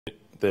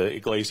the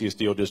Iglesias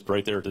deal just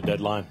right there at the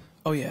deadline?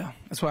 Oh, yeah.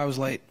 That's why I was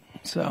late.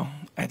 So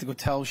I had to go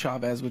tell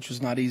Chavez, which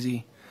was not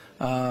easy.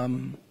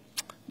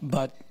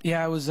 But,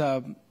 yeah,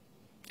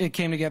 it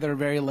came together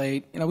very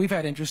late. You know, we've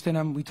had interest in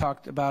him. We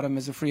talked about him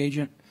as a free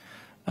agent.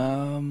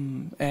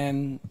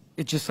 And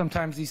it just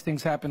sometimes these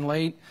things happen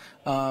late.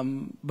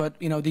 But,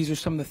 you know, these are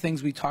some of the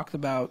things we talked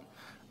about.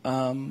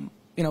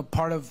 You know,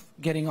 part of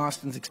getting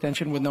Austin's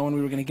extension with knowing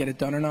we were going to get it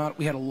done or not,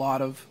 we had a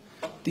lot of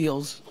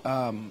deals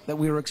that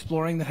we were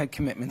exploring that had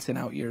commitments in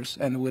out years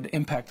and would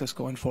impact us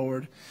going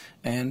forward.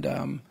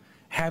 And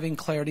having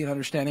clarity and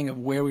understanding of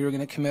where we were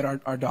going to commit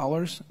our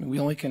dollars, I mean, we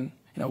only can,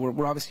 you know,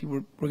 we're obviously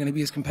we're going to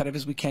be as competitive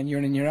as we can year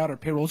in and year out. Our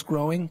payroll's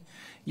growing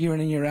year in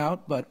and year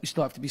out, but we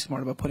still have to be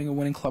smart about putting a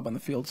winning club on the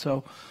field.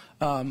 So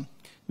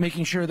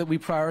making sure that we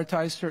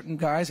prioritize certain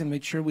guys and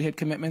make sure we had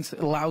commitments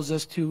allows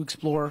us to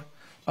explore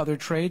other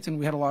trades, and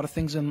we had a lot of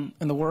things in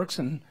the works.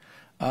 And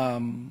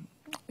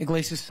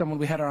Iglesias is someone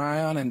we had our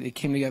eye on, and it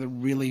came together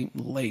really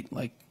late,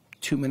 like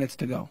 2 minutes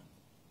to go.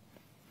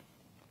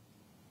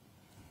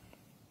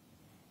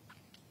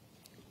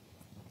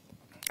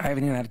 I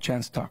haven't even had a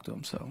chance to talk to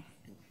him, so.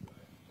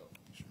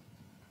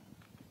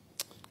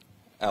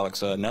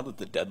 Alex, now that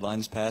the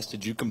deadline's passed,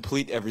 did you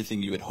complete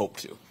everything you had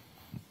hoped to?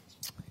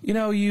 You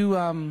know,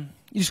 you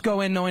just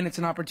go in knowing it's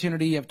an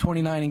opportunity. You have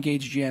 29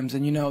 engaged GMs,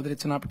 and you know that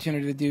it's an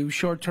opportunity to do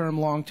short-term,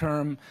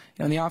 long-term. You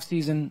know, in the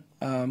off-season,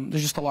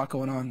 there's just a lot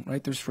going on,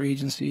 right? There's free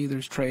agency,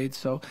 there's trades.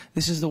 So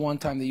this is the one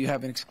time that you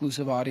have an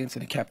exclusive audience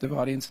and a captive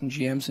audience in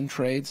GMs and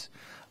trades.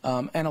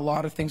 And a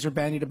lot of things are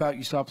bandied about.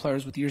 You saw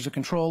players with years of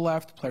control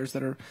left, players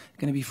that are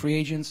going to be free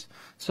agents.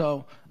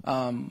 So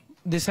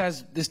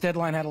this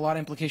deadline had a lot of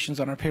implications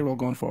on our payroll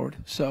going forward.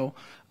 So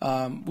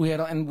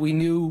we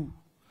knew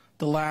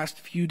the last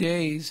few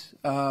days,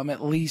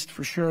 at least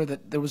for sure,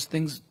 that there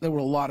were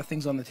a lot of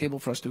things on the table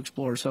for us to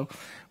explore. So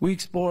we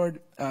explored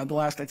the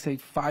last, I'd say,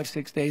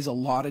 5-6 days, a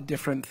lot of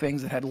different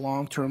things that had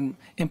long-term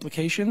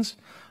implications.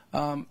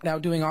 Now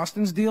doing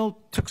Austin's deal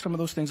took some of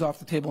those things off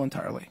the table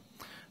entirely.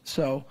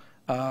 So,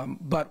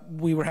 but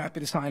we were happy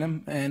to sign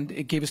him, and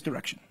it gave us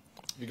direction.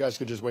 You guys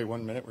could just wait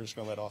 1 minute. We're just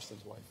going to let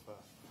Austin's wife.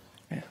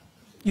 Yeah.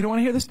 You don't want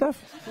to hear this stuff?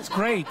 It's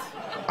great.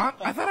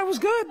 I thought I was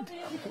good.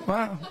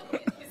 Wow.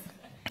 Right.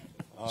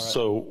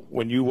 So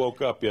when you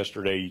woke up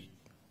yesterday,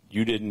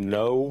 you didn't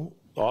know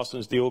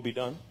Austin's deal would be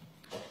done?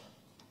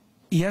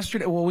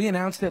 Yesterday, well, we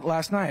announced it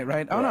last night,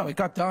 right? Oh, no, it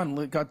got done.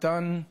 It got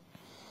done.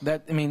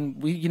 That, I mean,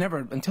 you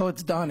never, until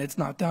it's done, it's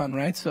not done,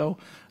 right? So,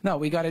 no,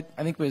 we got it,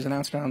 I think it was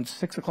announced around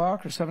 6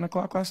 o'clock or 7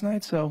 o'clock last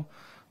night. So,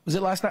 was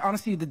it last night?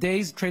 Honestly, the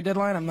day's trade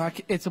deadline,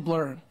 it's a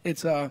blur.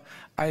 It's, I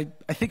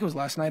think it was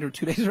last night or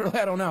 2 days early,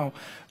 I don't know.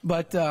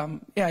 But,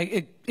 yeah,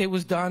 it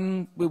was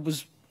done. It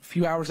was a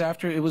few hours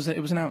after it was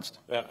announced.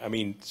 I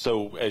mean,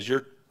 so as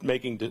you're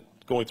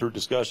going through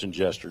discussions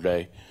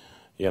yesterday,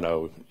 you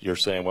know, you're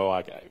saying,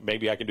 well,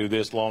 maybe I can do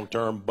this long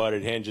term, but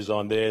it hinges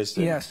on this.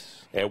 And yes.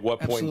 At what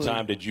point in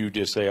time did you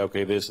just say,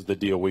 okay, this is the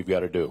deal we've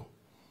got to do?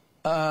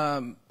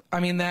 I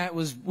mean,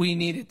 we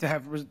needed to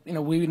have, you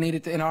know, we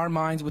needed to, in our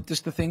minds with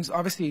just the things,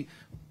 obviously,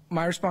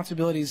 my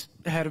responsibility as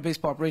head of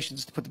baseball operations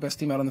is to put the best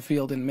team out on the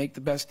field and make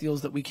the best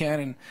deals that we can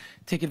and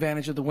take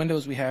advantage of the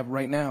windows we have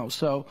right now.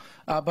 So,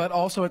 but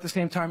also at the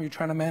same time, you're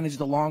trying to manage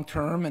the long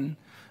term and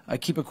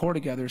keep a core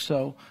together.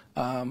 So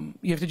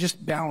you have to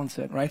just balance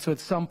it, right? So at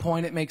some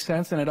point it makes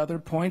sense, and at other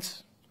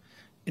points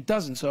it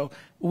doesn't. So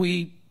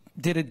we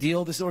did a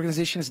deal this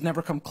organization has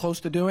never come close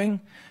to doing.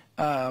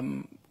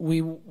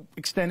 We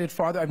extended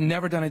farther. I've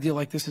never done a deal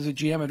like this as a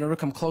GM. I've never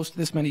come close to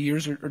this many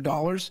years or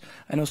dollars.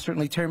 I know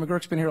certainly Terry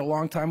McGurk's been here a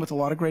long time with a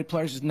lot of great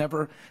players. He's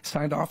never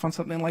signed off on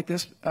something like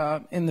this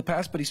in the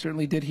past, but he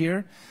certainly did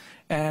here.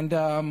 And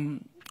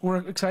we're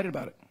excited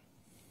about it.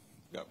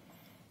 Yep.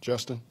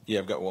 Justin? Yeah,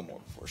 I've got one more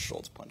before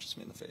Schultz punches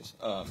me in the face.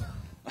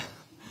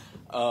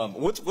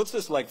 What's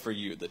this like for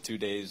you, the 2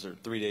 days or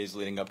 3 days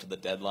leading up to the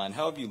deadline?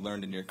 How have you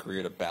learned in your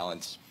career to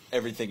balance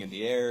everything in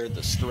the air,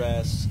 the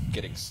stress,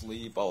 getting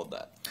sleep, all of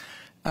that?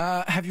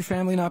 Have your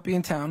family not be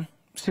in town.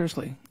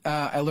 Seriously.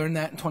 I learned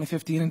that in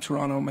 2015 in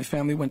Toronto. My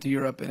family went to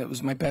Europe, and it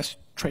was my best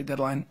trade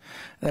deadline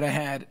that I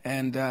had.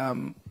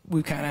 And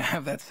we kind of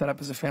have that set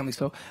up as a family.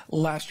 So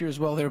last year as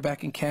well, they were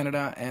back in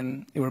Canada,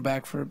 and they were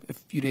back for a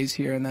few days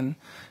here, and then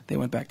they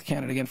went back to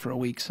Canada again for a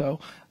week. So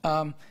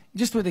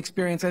just with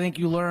experience, I think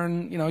you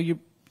learn, you know,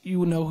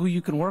 you know who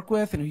you can work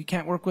with and who you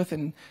can't work with,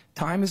 and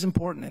time is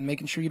important, and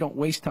making sure you don't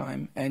waste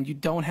time, and you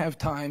don't have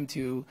time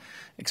to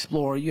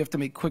explore. You have to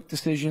make quick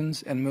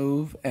decisions and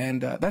move,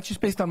 and that's just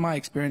based on my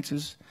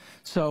experiences.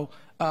 So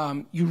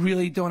you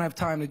really don't have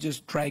time to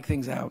just drag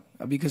things out,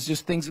 because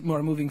just things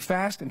are moving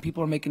fast, and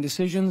people are making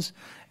decisions,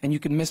 and you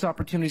can miss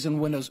opportunities and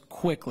windows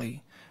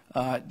quickly,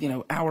 you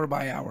know, hour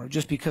by hour,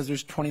 just because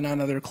there's 29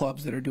 other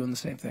clubs that are doing the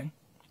same thing.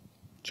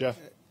 Jeff?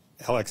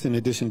 Alex, in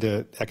addition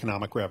to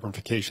economic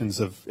ramifications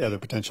of other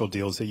potential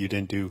deals that you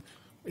didn't do,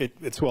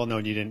 it's well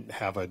known you didn't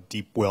have a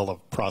deep well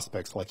of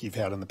prospects like you've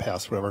had in the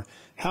past, whatever.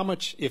 How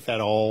much, if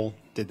at all,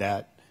 did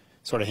that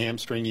sort of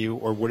hamstring you,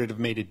 or would it have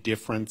made a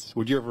difference?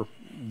 Would you ever,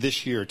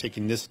 this year,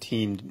 taking this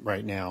team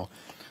right now,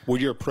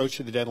 Would your approach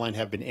to the deadline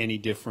have been any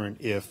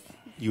different if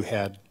you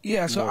had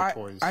so more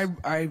toys?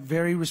 I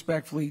very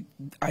respectfully,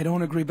 I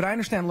don't agree. But I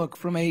understand, look,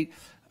 from a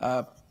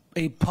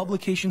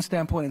publication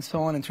standpoint and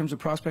so on, in terms of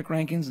prospect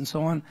rankings and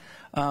so on,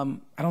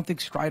 I don't think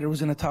Strider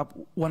was in the top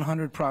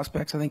 100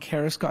 prospects. I think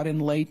Harris got in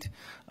late.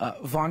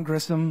 Von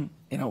Grissom,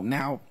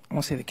 now I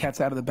won't say the cat's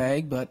out of the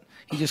bag, but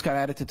he just got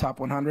added to top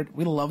 100.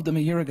 We loved him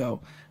a year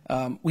ago.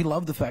 We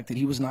love the fact that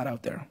he was not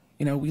out there.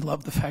 We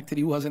love the fact that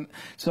he wasn't.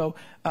 So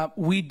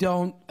we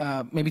don't,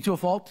 maybe to a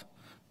fault,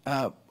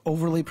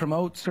 overly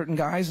promote certain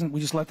guys, and we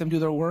just let them do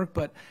their work.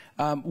 But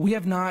we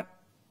have not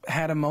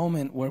had a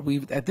moment where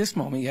at this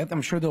moment yet,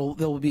 I'm sure there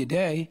will be a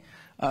day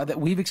that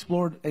we've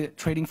explored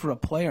trading for a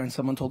player and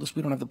someone told us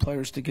we don't have the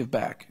players to give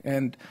back.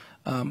 And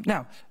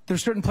now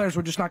there's certain players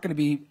we're just not going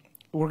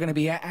to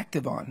be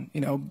active on,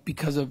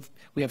 because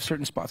we have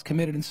certain spots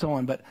committed and so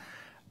on. But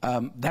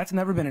that's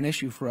never been an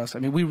issue for us. I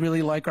mean, we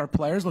really like our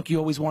players. Look, you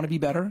always want to be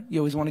better. You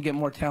always want to get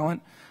more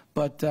talent.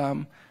 But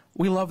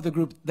we love the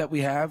group that we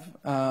have,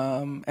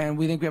 and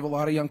we think we have a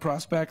lot of young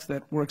prospects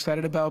that we're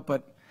excited about,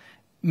 but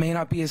may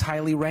not be as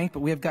highly ranked. But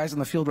we have guys on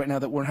the field right now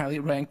that weren't highly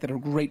ranked that are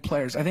great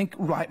players. I think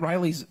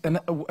Riley's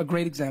a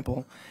great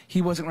example.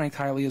 He wasn't ranked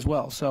highly as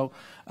well. So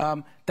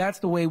that's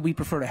the way we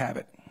prefer to have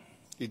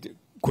it.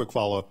 Quick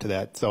follow-up to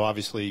that. So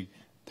obviously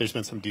there's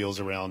been some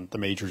deals around the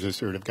majors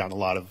this year that have gotten a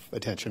lot of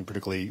attention,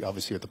 particularly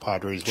obviously with the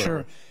Padres.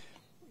 Sure.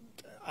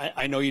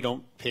 I know you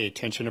don't pay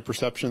attention to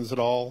perceptions at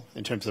all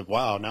in terms of,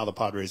 wow, now the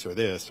Padres are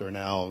this, or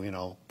now,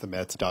 the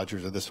Mets,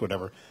 Dodgers are this,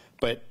 whatever.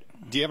 But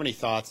do you have any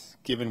thoughts,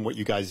 given what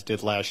you guys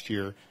did last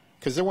year?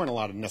 Because there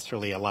weren't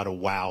necessarily a lot of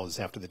wows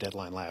after the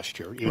deadline last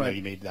year, even though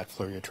you made that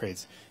flurry of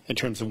trades, in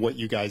terms of what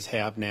you guys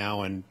have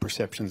now and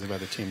perceptions of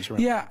other teams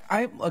around. Yeah,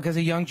 look, as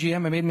a young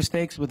GM, I made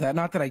mistakes with that.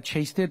 Not that I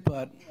chased it,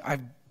 but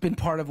I've been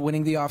part of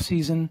winning the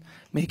offseason,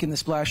 making the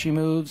splashy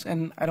moves,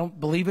 and I don't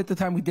believe at the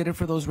time we did it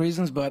for those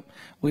reasons, but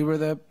we were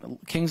the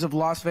kings of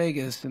Las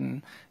Vegas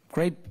and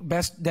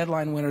best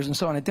deadline winners and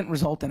so on. It didn't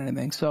result in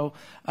anything. So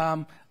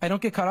I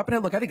don't get caught up in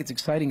it. Look, I think it's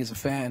exciting as a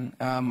fan.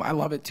 I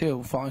love it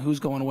too, following who's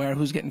going where,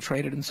 who's getting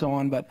traded and so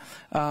on. But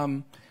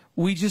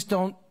we just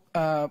don't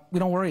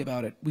worry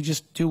about it. We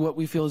just do what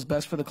we feel is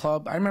best for the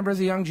club. I remember as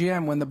a young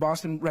GM when the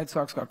Boston Red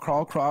Sox got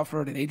Carl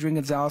Crawford and Adrian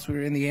Gonzalez, we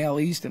were in the AL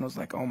East, and I was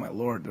like, oh my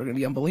Lord, they're going to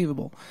be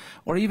unbelievable.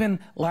 Or even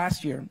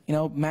last year,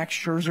 Max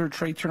Scherzer,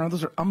 Trey Turner,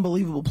 those are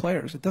unbelievable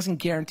players. It doesn't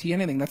guarantee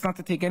anything. That's not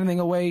to take anything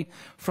away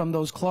from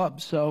those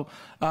clubs. So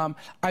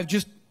I've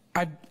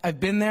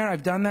been there.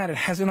 I've done that. It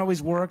hasn't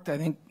always worked. I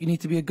think you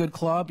need to be a good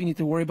club. You need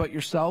to worry about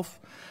yourself.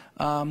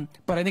 But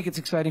I think it's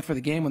exciting for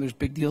the game when there's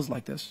big deals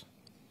like this.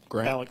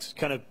 Grant? Alex,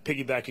 kind of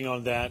piggybacking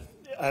on that,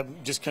 I'm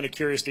just kind of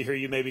curious to hear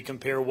you maybe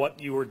compare what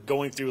you were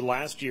going through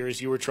last year as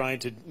you were trying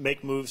to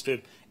make moves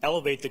to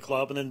elevate the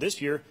club, and then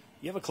this year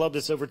you have a club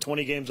that's over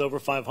 20 games over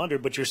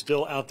 500, but you're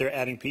still out there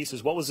adding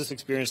pieces. What was this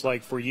experience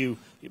like for you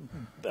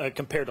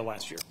compared to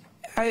last year?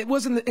 It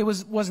wasn't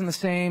the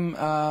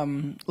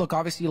same. Look,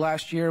 obviously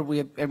last year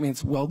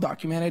it's well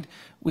documented.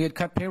 We had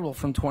cut payroll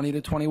from 20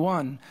 to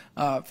 21.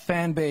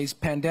 Fan base,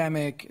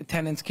 pandemic,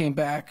 attendance came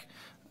back.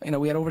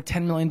 We had over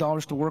 $10 million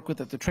to work with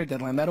at the trade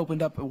deadline. That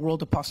opened up a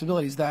world of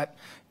possibilities that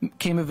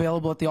came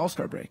available at the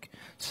All-Star break.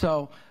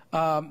 So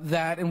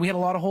and we had a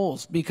lot of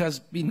holes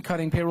because in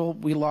cutting payroll,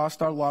 we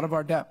lost a lot of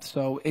our depth.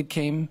 So it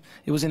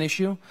was an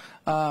issue.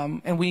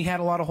 And we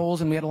had a lot of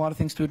holes and we had a lot of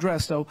things to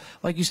address. So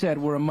like you said,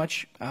 we're a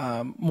much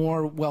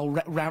more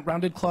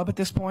well-rounded club at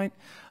this point.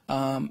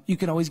 You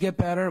can always get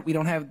better. We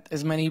don't have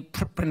as many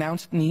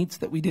pronounced needs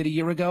that we did a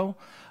year ago.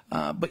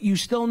 But you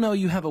still know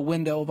you have a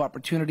window of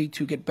opportunity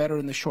to get better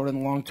in the short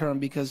and long term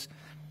because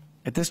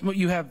at this moment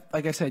you have,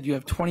 like I said, you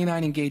have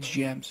 29 engaged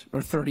GMs,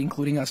 or 30,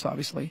 including us,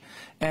 obviously.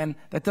 And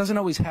that doesn't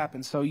always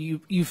happen. So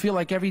you feel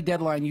like every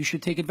deadline you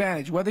should take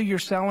advantage. Whether you're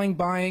selling,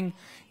 buying,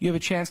 you have a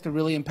chance to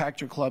really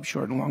impact your club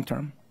short and long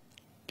term.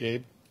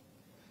 Gabe?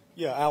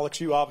 Yeah, Alex,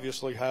 you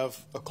obviously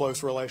have a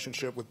close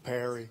relationship with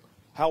Perry.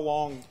 How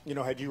long,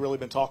 had you really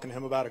been talking to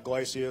him about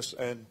Iglesias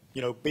and,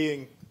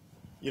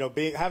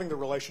 having the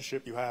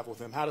relationship you have with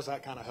him, how does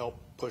that kind of help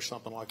push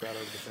something like that over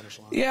the finish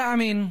line? Yeah, I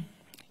mean,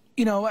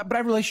 but I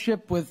have a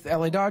relationship with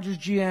LA Dodgers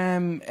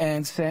GM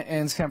and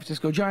San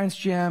Francisco Giants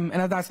GM,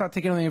 and that's not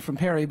taking anything from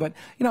Perry, but,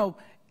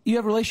 you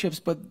have relationships,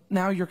 but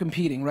now you're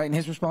competing, right? And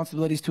his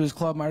responsibilities to his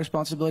club, my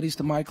responsibilities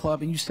to my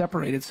club, and you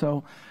separate it.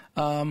 So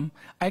I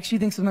actually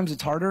think sometimes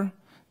it's harder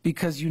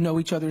because you know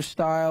each other's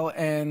style,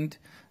 and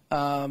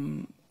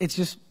it's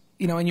just,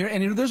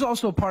 and there's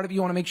also a part of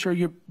you want to make sure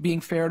you're being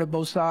fair to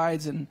both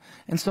sides and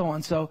so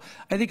on. So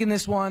I think in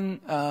this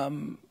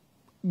one,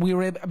 we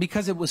were able,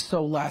 because it was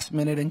so last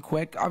minute and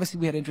quick. Obviously,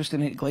 we had interest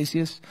in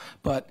Iglesias,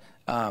 but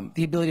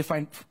the ability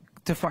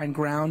to find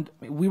ground.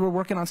 We were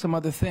working on some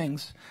other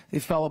things. They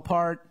fell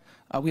apart.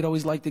 We'd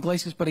always liked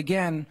Iglesias, but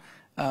again,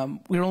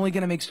 we were only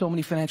going to make so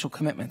many financial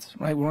commitments,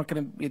 right? We weren't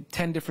going to be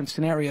 10 different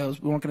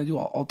scenarios. We weren't going to do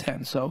all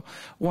 10. So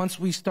once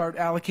we start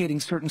allocating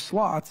certain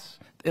slots,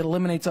 it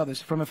eliminates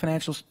others from a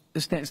financial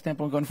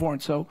standpoint going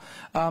forward. So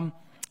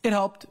it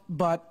helped,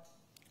 but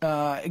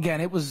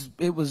Again, it was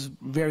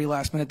very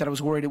last minute that I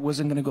was worried it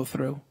wasn't going to go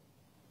through.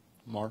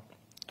 Mark?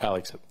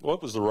 Alex,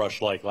 what was the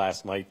rush like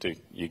last night?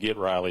 You get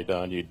Riley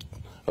done, you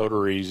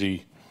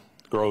Odorizzi,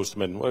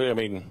 Grossman. I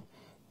mean,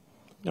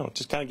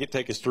 just kind of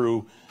take us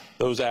through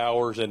those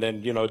hours, and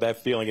then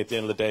that feeling at the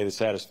end of the day, the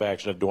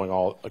satisfaction of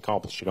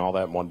accomplishing all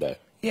that in one day.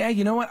 Yeah,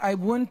 you know what? I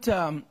wouldn't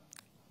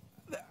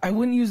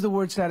use the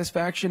word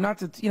satisfaction, not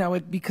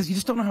that because you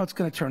just don't know how it's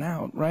going to turn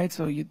out, right?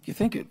 So you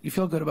think it, you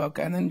feel good about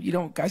it, and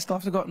then guys still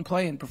have to go out and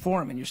play and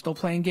perform, and you're still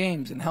playing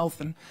games and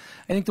health. And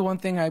I think the one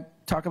thing I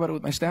talk about it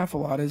with my staff a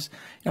lot is,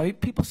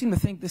 people seem to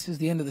think this is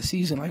the end of the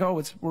season, like,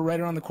 oh, we're right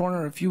around the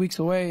corner, a few weeks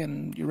away,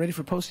 and you're ready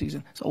for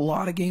postseason. There's a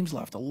lot of games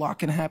left, a lot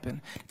can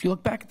happen. If you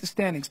look back at the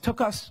standings,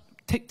 take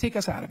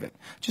us out of it,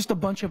 just a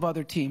bunch of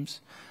other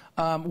teams.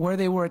 Where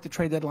they were at the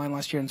trade deadline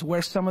last year, and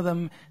where some of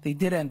them they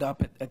did end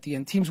up at the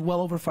end. Teams well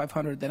over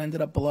 500 that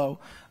ended up below.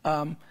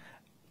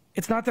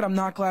 It's not that I'm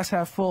not glass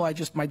half full.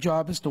 My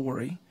job is to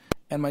worry,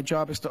 and my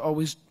job is to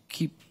always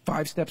keep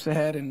 5 steps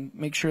ahead and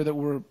make sure that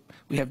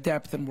we have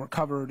depth and we're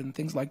covered and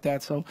things like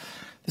that. So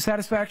the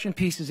satisfaction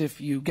piece is if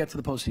you get to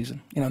the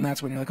postseason, and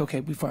that's when you're like, okay,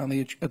 we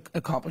finally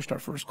accomplished our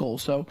first goal.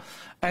 So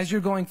as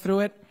you're going through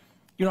it,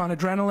 you're on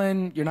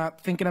adrenaline. You're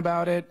not thinking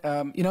about it.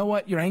 You know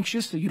what? You're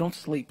anxious, so you don't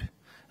sleep.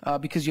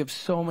 Because you have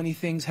so many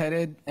things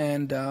headed,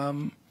 and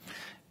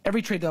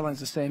every trade deadline is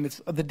the same.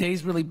 The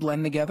days really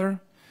blend together,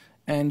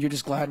 and you're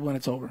just glad when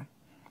it's over.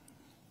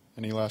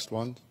 Any last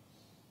ones?